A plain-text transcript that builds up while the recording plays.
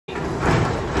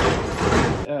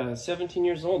17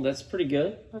 years old. That's pretty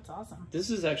good. That's awesome. This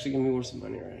is actually gonna be worth some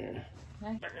money right here.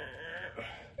 Nice.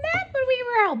 Not what we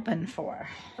were hoping for.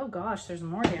 Oh gosh, there's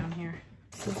more down here.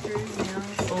 Scissors,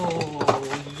 nails.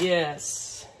 Oh,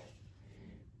 yes.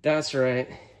 That's right.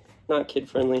 Not kid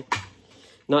friendly.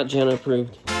 Not Jenna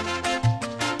approved.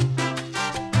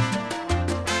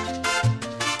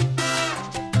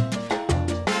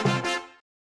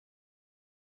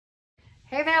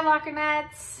 Hey there, Locker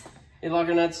Nuts. Hey,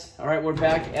 Locker Nuts. All right, we're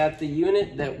back at the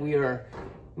unit that we are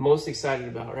most excited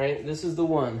about, right? This is the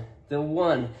one. The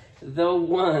one. The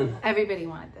one. Everybody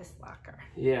wanted this locker.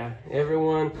 Yeah,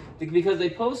 everyone. Because they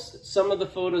post some of the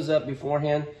photos up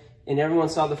beforehand, and everyone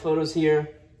saw the photos here.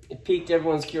 It piqued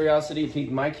everyone's curiosity. It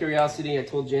piqued my curiosity. I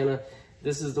told Jenna,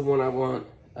 this is the one I want.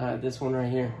 This one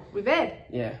right here. We bid.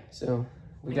 Yeah, so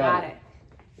we got it.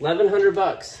 $1,100.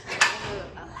 $1,100.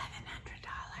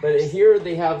 But here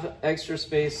they have extra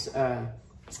space,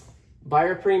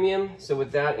 buyer premium. So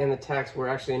with that and the tax, we're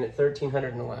actually in at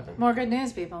 $1,311. More good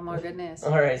news, people. More good news.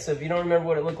 All right. So if you don't remember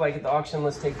what it looked like at the auction,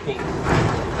 let's take a peek.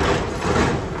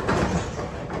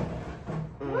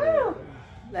 Woo!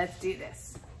 Let's do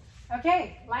this.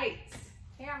 Okay, lights,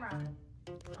 camera.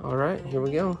 All right, here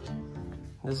we go.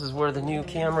 This is where the new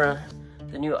camera,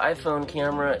 the new iPhone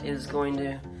camera is going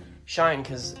to shine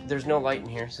because there's no light in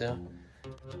here. So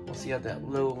we'll see how that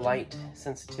low light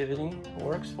sensitivity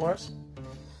works for us.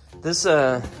 This,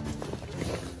 ooh.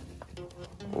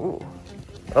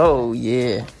 Oh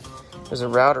yeah, there's a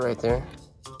router right there.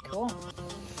 Cool.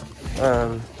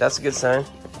 That's a good sign.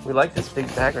 We like this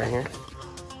big bag right here.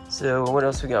 So what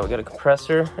else we got? We got a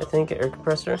compressor, I think, air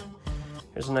compressor.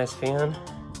 There's a nice fan.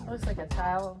 Looks like a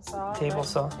tile saw. Table right?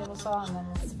 saw. Table saw, and then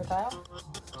this is for tile.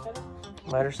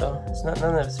 Miter saw. It's not,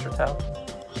 none of it's for tile.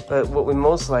 But what we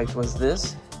most liked was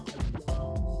this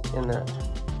and that.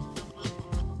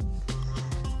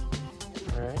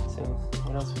 All right. So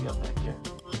what else we got back here?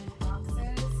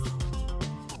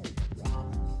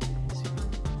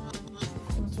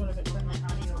 Some sort of equipment,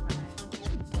 audio equipment.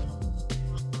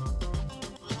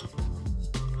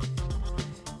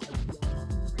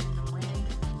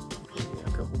 Yeah,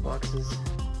 a couple boxes.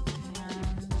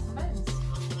 Some buttons.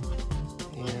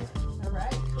 Yeah. All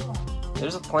right, cool.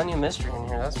 There's plenty of mystery in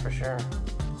here, that's for sure.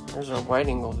 There's a wide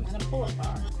angle And a pull-up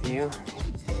bar. view.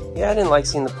 Yeah, I didn't like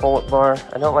seeing the pull-up bar.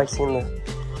 I don't like seeing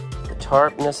the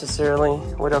tarp necessarily.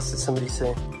 What else did somebody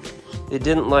say? They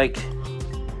didn't like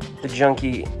the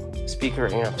junky speaker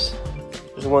amps.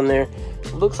 There's one there.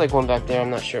 It looks like one back there. I'm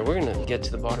not sure. We're gonna get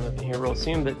to the bottom of it here real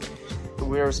soon, but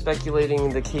we are speculating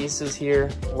the cases here.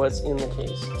 What's in the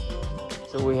case?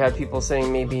 So we had people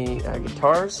saying maybe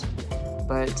guitars,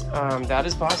 but that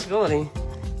is a possibility.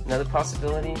 Another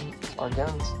possibility are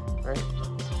guns, right?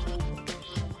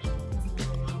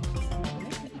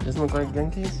 Doesn't look like a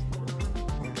gun case?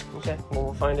 Yeah. Okay, well,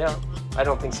 we'll find out. I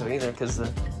don't think so either because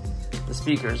the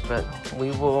speakers, but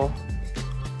we will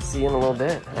see in a little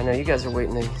bit. I know you guys are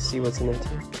waiting to see what's in there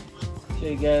too.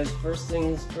 Okay guys, first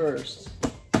things first.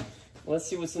 Let's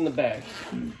see what's in the bag.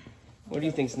 What do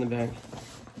you think's in the bag?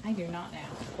 I do not know.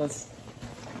 Let's.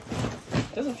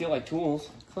 Doesn't feel like tools.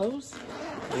 Clothes?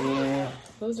 Yeah.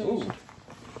 Clothes are. Ooh.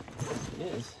 It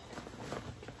is.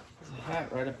 There's a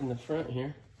hat right up in the front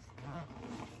here.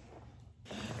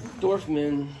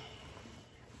 Dorfman.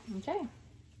 Okay.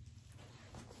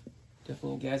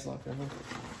 Definitely a guy's locker,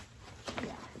 huh?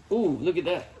 Yeah. Ooh, look at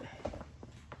that.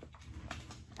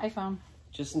 iPhone.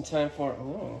 Just in time for,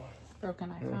 oh. Broken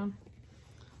iPhone.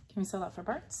 Can we sell that for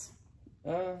parts?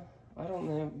 I don't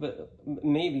know, but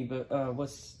maybe, but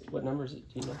what number is it?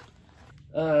 Do you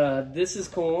know? This is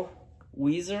cool.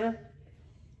 Weezer.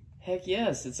 Heck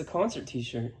yes, it's a concert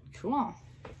t-shirt. Cool.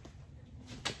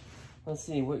 Let's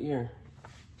see, what year?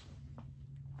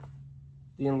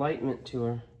 The Enlightenment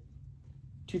Tour.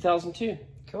 2002.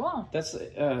 Cool. That's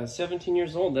 17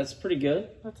 years old. That's pretty good.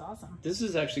 That's awesome. This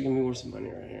is actually gonna be worth some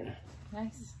money right here.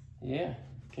 Nice. Yeah.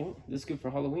 Okay. This is good for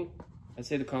Halloween. I'd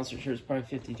say the concert shirt is probably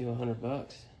 50 to 100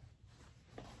 bucks.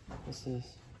 What's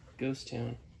this? Ghost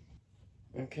Town.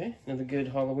 Okay. Another good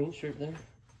Halloween shirt there.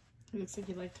 It looks like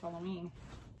you liked Halloween.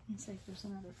 Looks like there's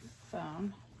another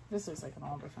phone. This looks like an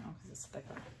older phone because it's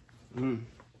thicker.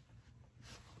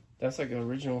 That's like an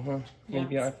original, huh? Yeah,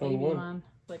 Maybe it's iPhone 1.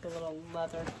 Like a little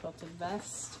leather quilted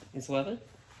vest. It's leather?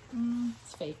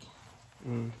 It's fake.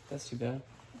 That's too bad.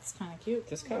 It's kind of cute.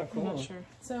 That's kind of I'm cool. not sure.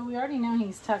 So we already know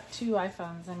he's tucked 2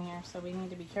 iPhones in here, so we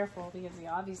need to be careful because he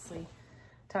obviously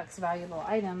tucks valuable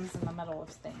items in the middle of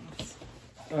things.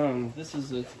 This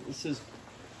is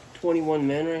 21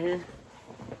 Men right here.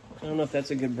 I don't know if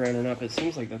that's a good brand or not, but it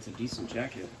seems like that's a decent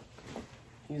jacket.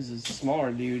 He's a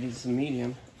smaller dude. He's a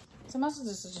medium. So most of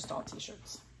this is just all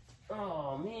t-shirts.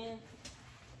 Oh man.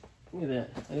 Look at that.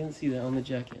 I didn't see that on the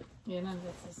jacket. Yeah, none of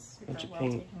this is super Bunch of well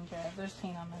paint. taken care of. There's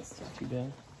paint on this too. Too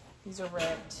bad. These are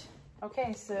ripped.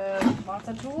 Okay, so lots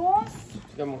of tools.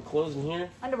 Got more clothes in here.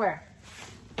 Underwear.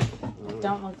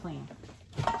 Don't look clean.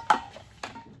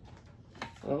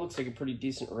 Well, that looks like a pretty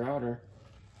decent router.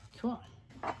 Cool.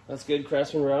 That's good,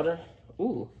 Craftsman router.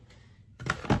 Ooh.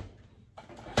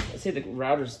 I'd say the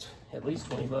router's at least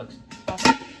 20 bucks.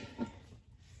 Awesome.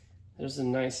 There's a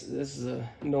nice, this is a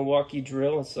Milwaukee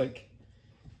drill. It's like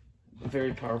a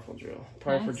very powerful drill.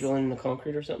 Probably for Nice. drilling in the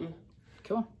concrete or something.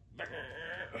 Cool.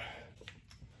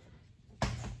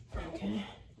 Okay.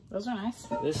 Those are nice.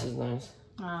 This is nice.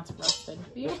 Oh, it's rusted.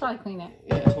 But you could probably clean it.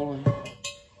 Yeah, totally.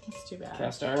 That's too bad.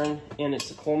 Cast iron, and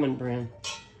it's a Coleman brand.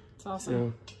 It's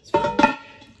awesome. So, it's for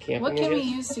camping, What I can we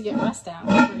guess. use to get rust out?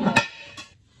 I forget.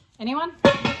 Anyone?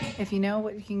 If you know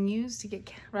what you can use to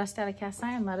get rust out of cast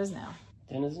iron, let us know.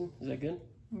 Denizen, is that good?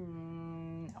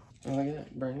 No. Oh, look at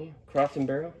that, brand new. Croft and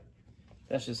Barrel.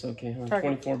 That's just okay. Huh?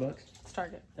 Target. 24 bucks. It's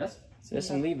Target. That's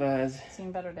some Levi's.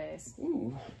 Seen better days.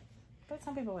 Ooh, But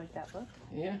some people like that look,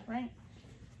 yeah, right?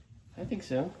 I think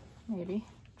so. Maybe.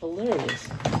 Hilarious.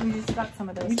 We just got some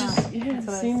of those. We huh? just, yeah, That's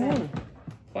the what I same said. one.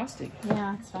 Plastic.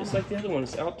 Yeah, it's fine. Just like the other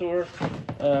ones. Outdoor,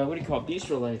 what do you call it?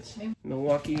 Bistro lights. Maybe.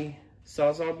 Milwaukee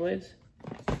Sawzall blades.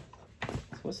 So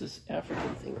what's this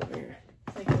African thing over here?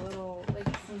 It's like a little, like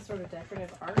some sort of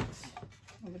decorative art.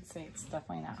 I would say it's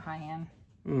definitely not high end.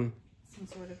 Hmm. Some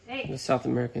sort of, hey, The South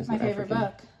American is my the favorite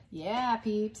African. book. Yeah,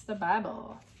 peeps, the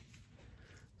Bible.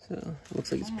 So it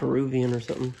looks like it's Peruvian or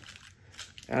something.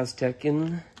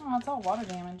 Aztecan. Oh, it's all water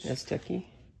damage. Azteci.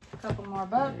 A couple more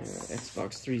bucks.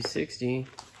 Xbox 360.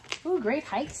 Ooh, great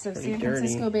hikes of Pretty San dirty.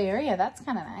 Francisco Bay Area. That's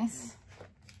kind of nice.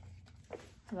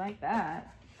 I like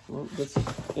that. Well, that's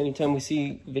anytime we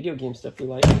see video game stuff we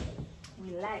like,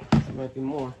 We like. there might be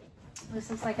more. This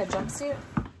looks like a jumpsuit.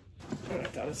 Oh, I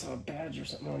thought I saw a badge or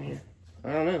something on here.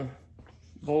 I don't know.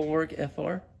 Bulwark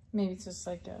FR? Maybe it's just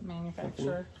like a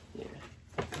manufacturer. Yeah.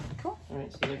 Cool.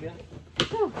 Alright, so they're good.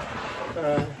 Whew.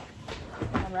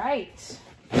 All right.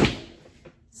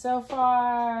 So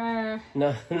far,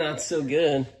 No, not so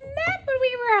good. not what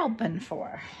we were hoping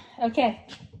for. Okay.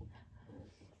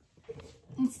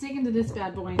 Let's dig into this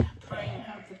bad boy and pray and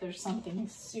hope that there's something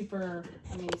super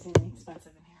amazingly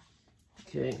expensive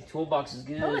in here. Okay, toolbox is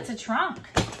good. Oh, it's a trunk.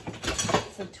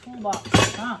 It's a toolbox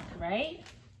trunk, right?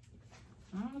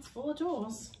 Oh, it's full of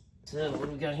tools. So, what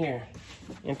do we got here?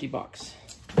 Empty box.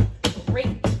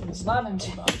 Great. Love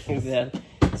empty box. Look at that.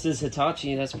 This is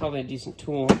Hitachi. That's probably a decent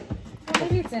tool. Oh,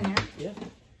 maybe it's in here.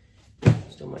 Yeah.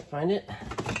 Still might find it.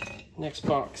 Next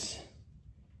box.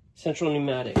 Central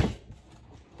Pneumatic.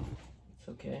 It's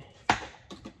okay.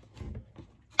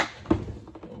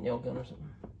 A nail gun or something.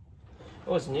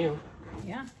 Oh, it's new.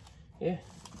 Yeah. Yeah.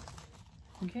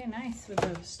 Okay, nice. With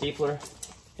the Stapler.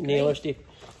 Nailer stapler.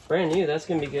 Brand new. That's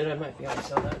going to be good. I might be able to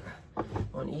sell that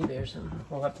on eBay or something.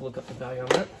 We'll have to look up the value on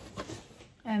that.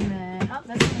 And then, oh,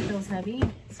 this one feels heavy.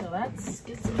 So let's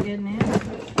get some good news.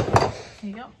 Here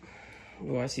you go.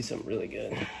 Oh, I see something really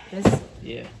good. This,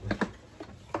 Yeah.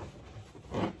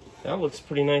 That looks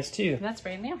pretty nice too. that's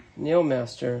brand new. Nail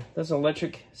Master. That's an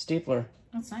electric stapler.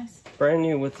 That's nice. Brand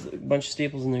new with a bunch of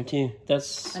staples in there too.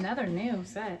 That's Another new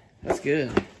set.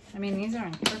 good. I mean, these are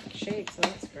in perfect shape, so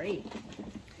that's great.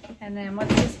 And then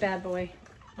what's this bad boy?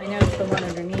 I know it's the one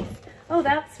underneath. Oh,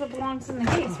 that's what belongs in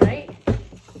the case, right?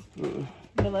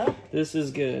 Below? This is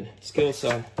good. Skill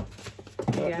saw.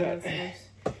 Yeah, that.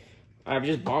 those. I've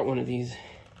just bought one of these.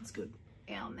 That's good.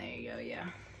 Down there you go, yeah.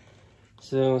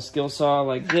 So skill saw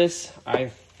like this, I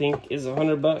think is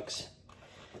 $100.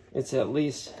 It's at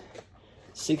least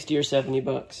 60 or 70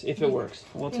 bucks if it works.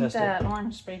 We'll I think test that it.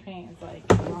 orange spray paint is like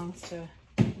belongs to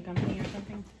a company or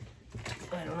something.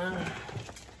 I don't know.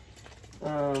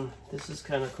 This is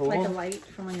kind of cool. Like a light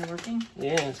for when you're working.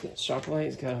 Yeah, it's got shop light.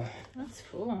 It's got That's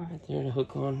cool. right there to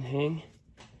hook on, hang.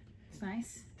 It's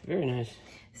nice. Very nice.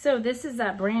 So this is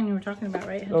that brand you were talking about,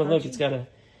 right? Oh, look, Hitachi? it's got a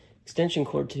extension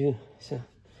cord too. So,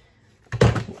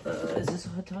 is this a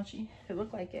Hitachi? It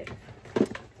looked like it.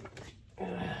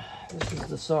 This is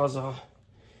the Sawzall.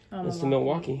 Oh, That's the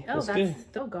Milwaukee. Oh, That's that's good.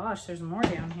 oh gosh, there's more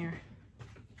down here.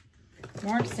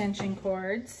 More extension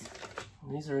cords.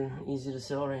 These are easy to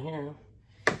sell right here.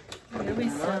 There'll be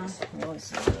some.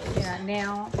 Yeah,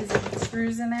 nail. Is it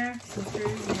screws in there? Some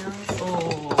screws, nails.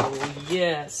 Oh,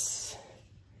 yes.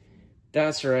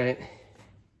 That's right.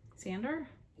 Sander?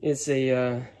 It's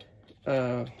a,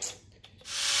 what's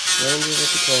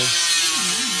it called?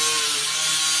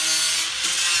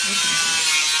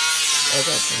 I got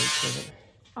that.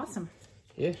 Awesome.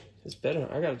 Yeah, It's better.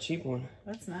 I got a cheap one.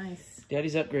 That's nice.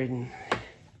 Daddy's upgrading.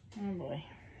 Oh boy.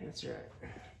 That's right.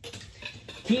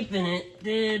 Keeping it,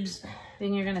 dibs.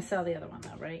 Then you're gonna sell the other one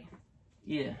though, right?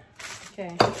 Yeah.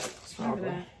 Okay. Remember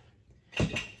that.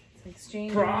 It's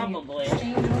exchange. Probably.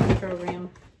 Exchange only program.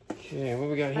 Okay, what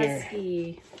we got here?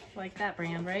 Husky. Like that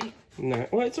brand, right? No,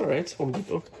 well, it's all right. It's Home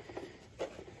Depot.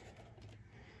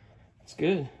 It's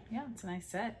good. Yeah, it's a nice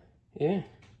set. Yeah. Only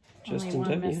Justin one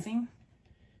W. missing.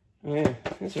 Oh yeah,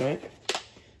 that's all right.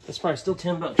 That's probably still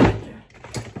 $10 right there.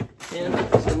 And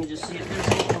so let me just see if there's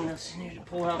anything else in here to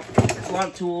pull out. A lot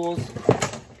of tools.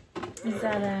 Is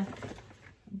that a?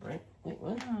 Right. Wait,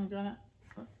 what? Oh, got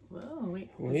it. Whoa,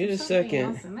 wait. Wait a Is there something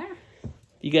second. else in there?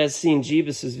 You guys seen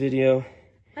Jeebus's video?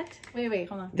 What? Wait,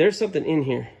 hold on. There's something in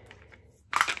here.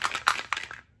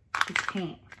 It's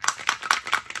paint.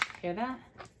 Hear that?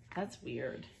 That's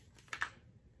weird.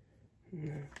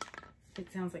 No. It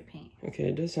sounds like paint. Okay,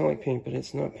 it does sound like paint, but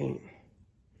it's not paint.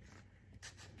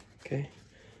 Okay.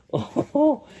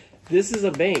 Oh, this is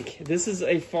a bank. This is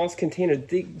a false container.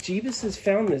 Jeebus has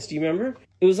found this. Do you remember?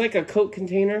 It was like a Coke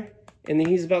container, and then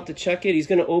he's about to chuck it. He's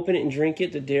going to open it and drink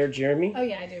it to dare Jeremy. Oh,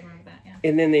 yeah, I do remember that, yeah.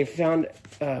 And then they found,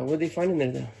 what did they find in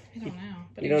there, though? I don't know.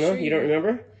 But You don't know? You don't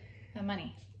remember? The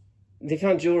money. They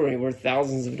found jewelry worth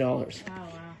thousands of dollars. Oh,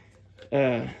 wow.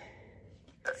 Uh,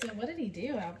 So what did he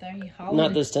do out there? He hollered.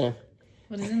 not this time.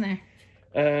 What is in there?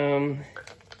 Oh,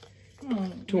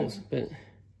 Tools, but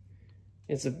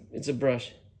it's a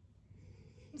brush.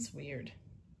 That's weird.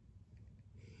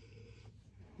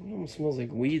 It almost smells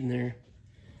like weed in there.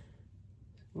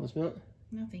 Want to smell it?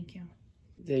 No, thank you.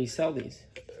 They sell these.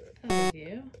 Oh, they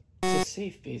do? It's a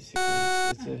safe, basically.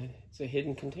 It's a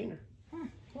hidden container. Oh,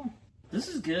 cool. This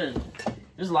is good.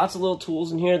 There's lots of little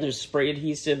tools in here. There's spray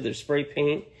adhesive. There's spray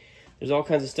paint. There's all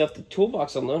kinds of stuff. The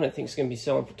toolbox alone, I think, is going to be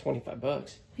selling for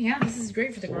 $25. Yeah, this is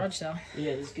great for the garage sale.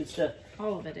 Yeah, this is good stuff.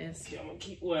 All of it is. Okay, I'm going to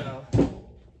keep, well,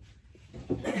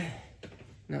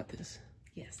 not this.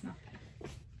 Yes, not that.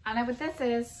 I know what this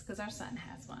is because our son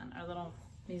has one. Our little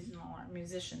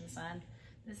musician son.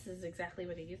 This is exactly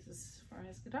what he uses for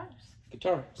his guitars.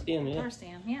 Guitar stand, yeah. Guitar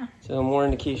stand, yeah. So more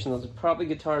indication those are probably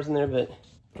guitars in there, but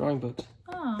drawing books.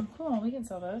 Oh, cool. We can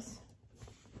sell those.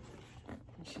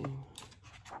 Let's see.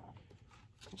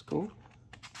 That's cool.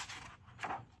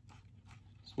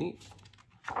 Sweet.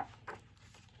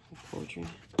 Poetry.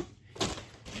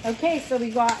 Okay, so we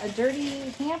got a dirty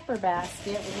hamper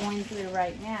basket we're going through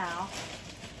right now.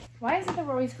 Why is it that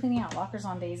we're always cleaning out lockers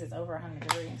on days it's over 100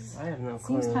 degrees? I have no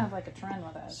clue. Seems kind of like a trend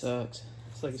with us. Sucks.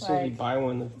 It's like as soon as you buy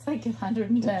one, It's like the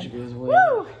 110. goes away.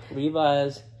 Woo!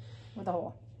 Levi's. With a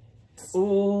hole.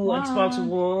 Ooh, Xbox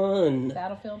One.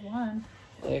 Battlefield 1.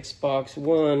 Xbox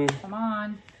One. Come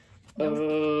on.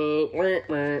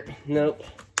 Nope.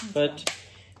 But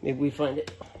maybe we find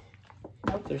it.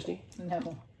 Nope. Thirsty?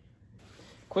 No.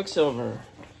 Quicksilver.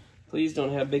 Please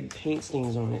don't have big paint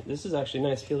stains on it. This is actually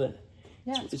nice. Feel it.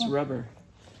 Yeah, It's cool. rubber.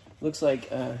 Looks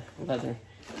like leather.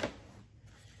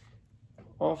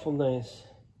 Awful nice.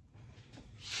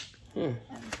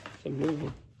 It's a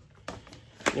movie.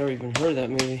 Never even heard of that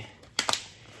movie.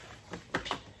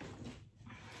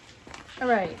 All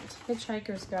right.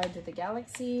 Hitchhiker's Guide to the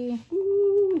Galaxy.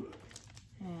 Ooh.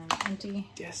 And empty.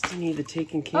 Destiny, the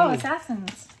Taken King. Oh,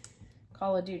 Assassins.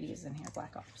 Call of Duty is in here.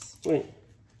 Black Ops. Wait.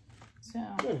 So.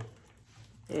 All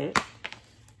right.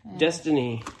 and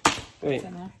Destiny. Wait. it's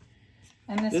in there.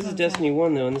 And This is one's Destiny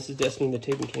 1, though, and this is Destiny, the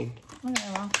Taken King. in- Okay,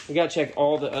 well. We gotta check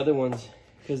all the other ones,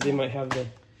 because they might have the...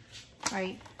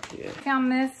 Right. Yeah.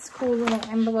 Found this cool little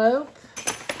envelope.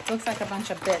 Looks like a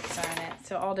bunch of bits are in it.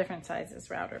 So all different sizes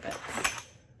router bits.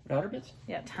 Router bits?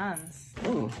 Yeah, tons.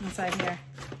 Ooh. Inside here.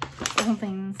 Little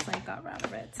things like got router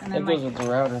bits. And That then goes like, with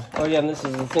the router. Oh, yeah, and this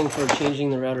is the thing for changing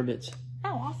the router bits. oh,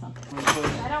 awesome.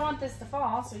 I don't want this to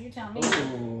fall, so you tell me.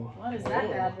 Ooh. What is that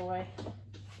bad boy?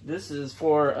 This is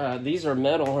for, these are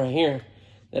metal right here.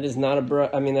 That is not a brush,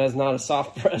 I mean, that is not a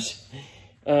soft brush.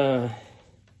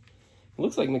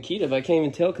 Looks like Makita, but I can't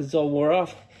even tell because it's all wore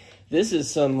off. This is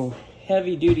some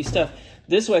heavy duty stuff.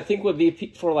 This I think would be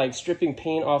for like stripping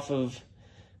paint off of,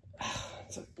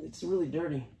 it's really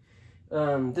dirty.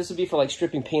 This would be for like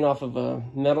stripping paint off of a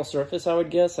metal surface, I would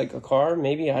guess, like a car,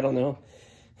 maybe, I don't know.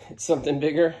 It's something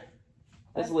bigger.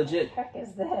 That's legit. What the heck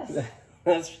is this?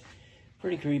 That's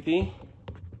pretty creepy.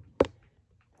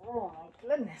 Oh my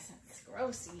goodness, it's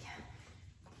grossy.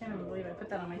 Can't even believe I put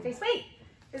that on my face. Wait,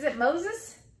 is it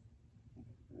Moses?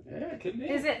 Yeah, it could be.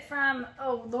 Is it from,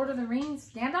 oh, Lord of the Rings,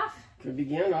 Gandalf? Could be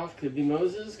Gandalf, could be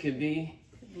Moses, could be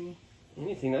Be.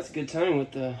 anything. That's a good time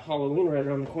with the Halloween right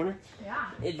around the corner. Yeah.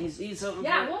 If you see something,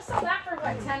 Yeah, we'll sell that for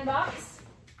what, $10?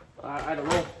 I don't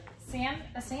know.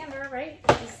 a sander, right?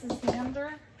 This is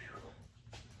sander.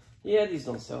 Yeah, these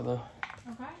don't sell though.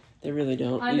 Okay. They really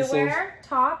don't. Underwear,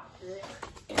 top.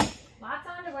 Lots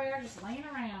of underwear just laying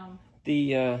around.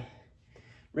 The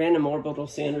random orbital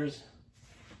sanders,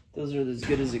 those are as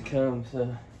good as it comes.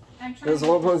 Those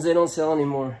old ones, they don't sell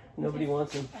anymore. Nobody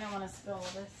wants them. I don't want to spill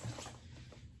this.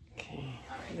 Okay.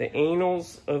 Right. The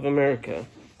Annals of America.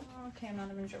 Okay, I'm not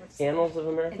even sure what to say. Annals of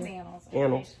America? It's Annals. Okay.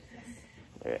 Annals. Yes.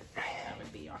 All right. That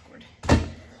would be awkward.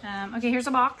 Okay, here's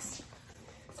a box.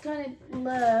 It's kind of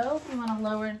low. If we want to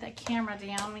lower the camera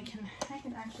down, I can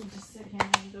actually just sit here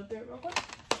and go through it real quick.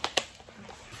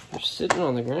 You're sitting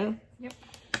on the ground? Yep.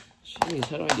 Jeez,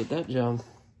 how do I get that job?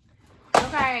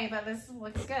 Okay, but this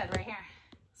looks good right here.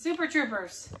 Super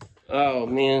Troopers. Oh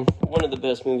man, one of the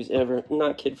best movies ever.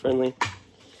 Not kid friendly.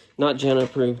 Not Jenna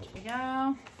approved. Here we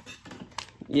go.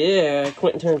 Yeah,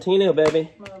 Quentin Tarantino, baby.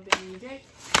 Moby Dick.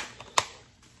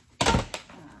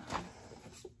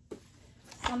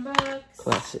 Some books.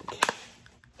 Classic.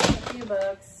 A few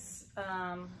books.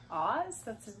 Oz?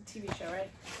 That's a TV show, right?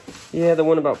 Yeah, the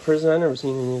one about prison. I've never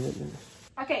seen any of it.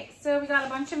 Okay, so we got a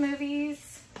bunch of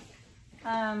movies.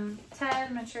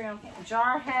 Ted, Material,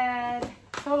 Jarhead,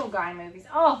 Total Guy movies.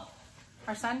 Oh,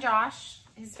 our son Josh,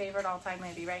 his favorite all-time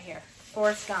movie right here.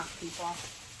 Forrest Gump, people.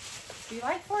 Do you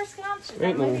like Forrest Gump? Is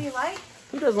that a movie you like?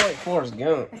 Who doesn't like Forrest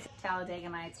Gump? Talladega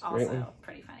Nights, also a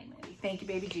pretty funny movie. Thank you,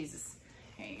 Baby Jesus.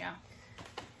 Here you go.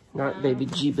 Not Baby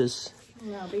Jeebus.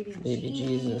 No, Baby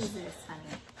Jesus. Honey.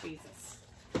 Jesus.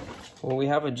 Well, we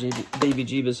have a Baby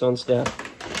Jeebus on staff.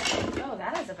 Oh,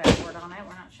 that has a bad word on it.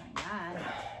 We're not showing that.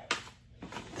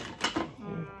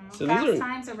 So Fast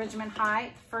Times at Ridgemont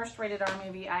High, first rated R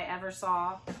movie I ever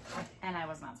saw, and I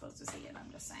was not supposed to see it.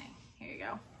 I'm just saying. Here you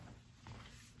go.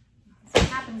 That's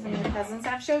what happens when your cousins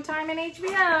have Showtime and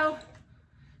HBO.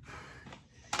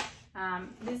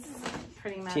 This is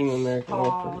pretty much Team America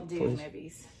all dude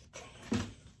movies.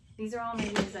 These are all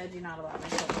movies I do not allow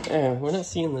myself to. Yeah, we're not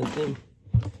seeing the thing.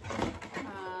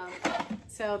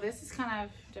 So this is kind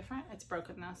of different. It's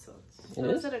broken now, so it's... It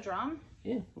is? Is it a drum?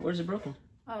 Yeah, where's it broken?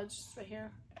 Oh, it's just right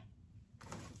here.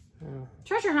 Oh.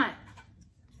 Treasure hunt.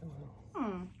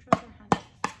 Treasure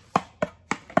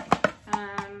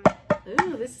hunt.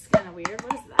 Ooh, this is kind of weird.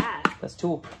 What is that? That's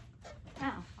Tool. Oh,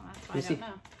 well, that's why I don't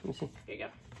know. Let me see. Here you go.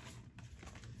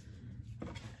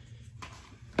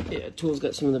 Yeah, Tool's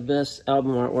got some of the best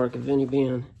album artwork of any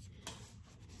band.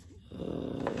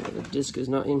 The disc is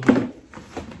not in here.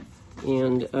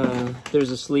 And there's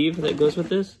a sleeve that goes with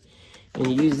this. And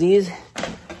you use these.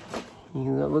 You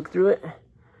can look through it.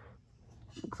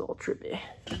 Looks all trippy.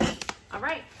 All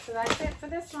right, so that's it for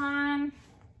this one.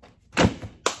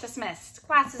 Dismissed.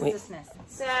 Class is dismissed.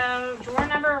 So, drawer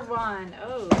number 1.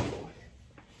 Oh.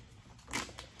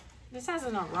 This has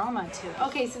an aroma to it.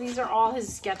 Okay, so these are all his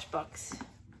sketchbooks.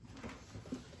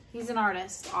 He's an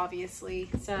artist, obviously.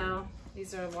 So,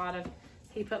 these are a lot of...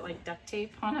 He put, like, duct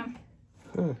tape on them.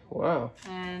 Wow.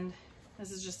 And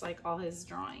this is just, like, all his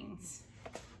drawings.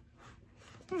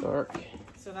 Dark.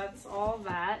 So that's all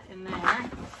that in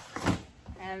there.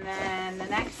 And then the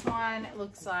next one, it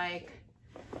looks like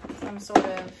some sort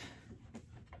of,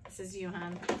 this is you,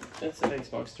 hon. That's an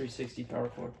Xbox 360 power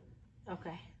cord.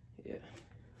 Okay. Yeah.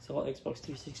 It's all Xbox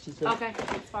 360 stuff. Okay,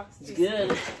 Xbox 360. It's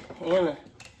good. Anna.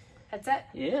 That's it?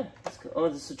 Yeah. It's good. Oh,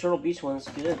 it's the Turtle Beach one. It's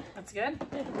good. That's good?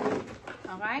 Yeah.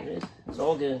 Okay. It is. It's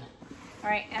all good. All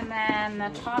right, and then the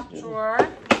top drawer,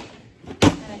 I'm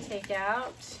going to take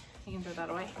out. You can throw that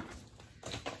away.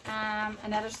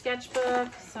 Another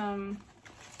sketchbook, some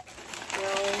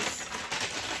bills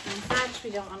and such we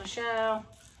don't want to show.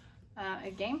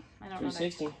 A game? I don't know.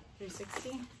 360.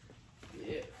 360?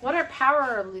 Yeah. What are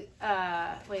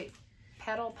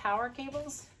pedal power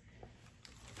cables?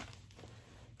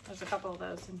 There's a couple of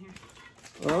those in here.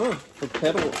 Oh, for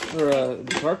pedal, for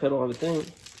guitar pedal, I would think.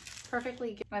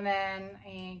 Perfectly good. And then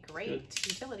a great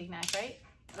utility knife, right?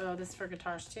 Oh, this is for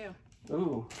guitars too.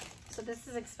 Ooh. So this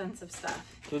is expensive stuff.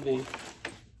 Could be.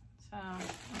 So,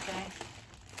 okay.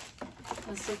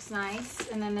 This looks nice.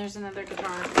 And then there's another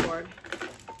guitar cord.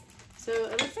 So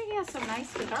it looks like he has some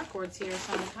nice guitar chords here.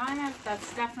 So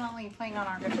that's definitely playing on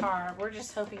our guitar. We're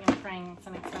just hoping and praying it's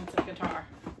an expensive guitar.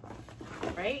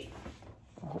 Right?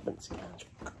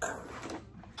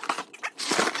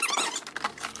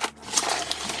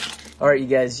 Alright, you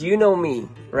guys, you know me,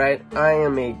 right? I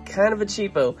am a kind of a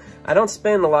cheapo. I don't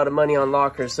spend a lot of money on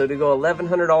lockers, so to go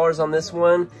 $1,100 on this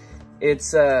one,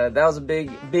 it's that was a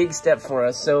big step for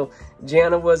us. So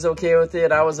Jana was okay with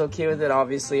it, I was okay with it.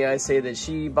 Obviously, I say that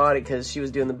she bought it because she was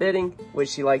doing the bidding, which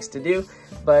she likes to do.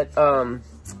 But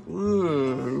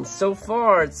So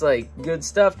far, it's like good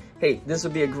stuff. Hey, this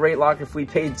would be a great locker if we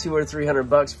paid $200 or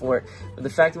 $300 for it. But the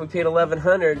fact that we paid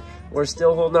 $1,100, we're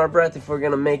still holding our breath if we're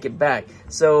gonna make it back.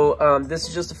 So this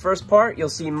is just the first part. You'll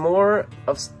see more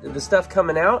of the stuff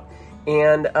coming out,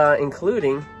 and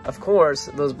including, of course,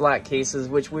 those black cases,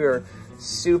 which we are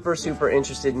super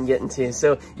interested in getting to.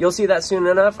 So you'll see that soon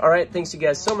enough. All right, thanks you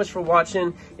guys so much for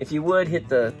watching. If you would, hit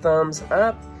the thumbs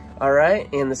up. All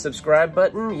right, and the subscribe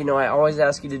button. You know, I always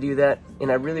ask you to do that,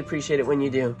 and I really appreciate it when you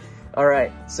do. All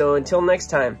right, so until next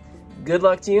time, good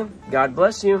luck to you. God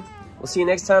bless you. We'll see you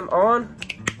next time on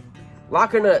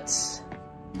Locker Nuts.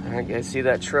 All right, guys, see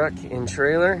that truck and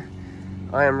trailer?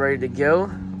 I am ready to go.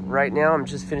 Right now, I'm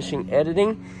just finishing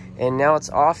editing, and now it's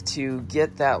off to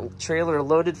get that trailer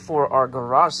loaded for our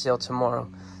garage sale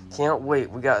tomorrow. Can't wait.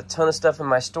 We got a ton of stuff in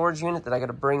my storage unit that I got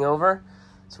to bring over,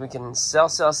 so we can sell.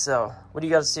 What do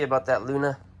you got to say about that,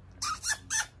 Luna?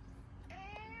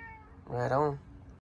 Right on.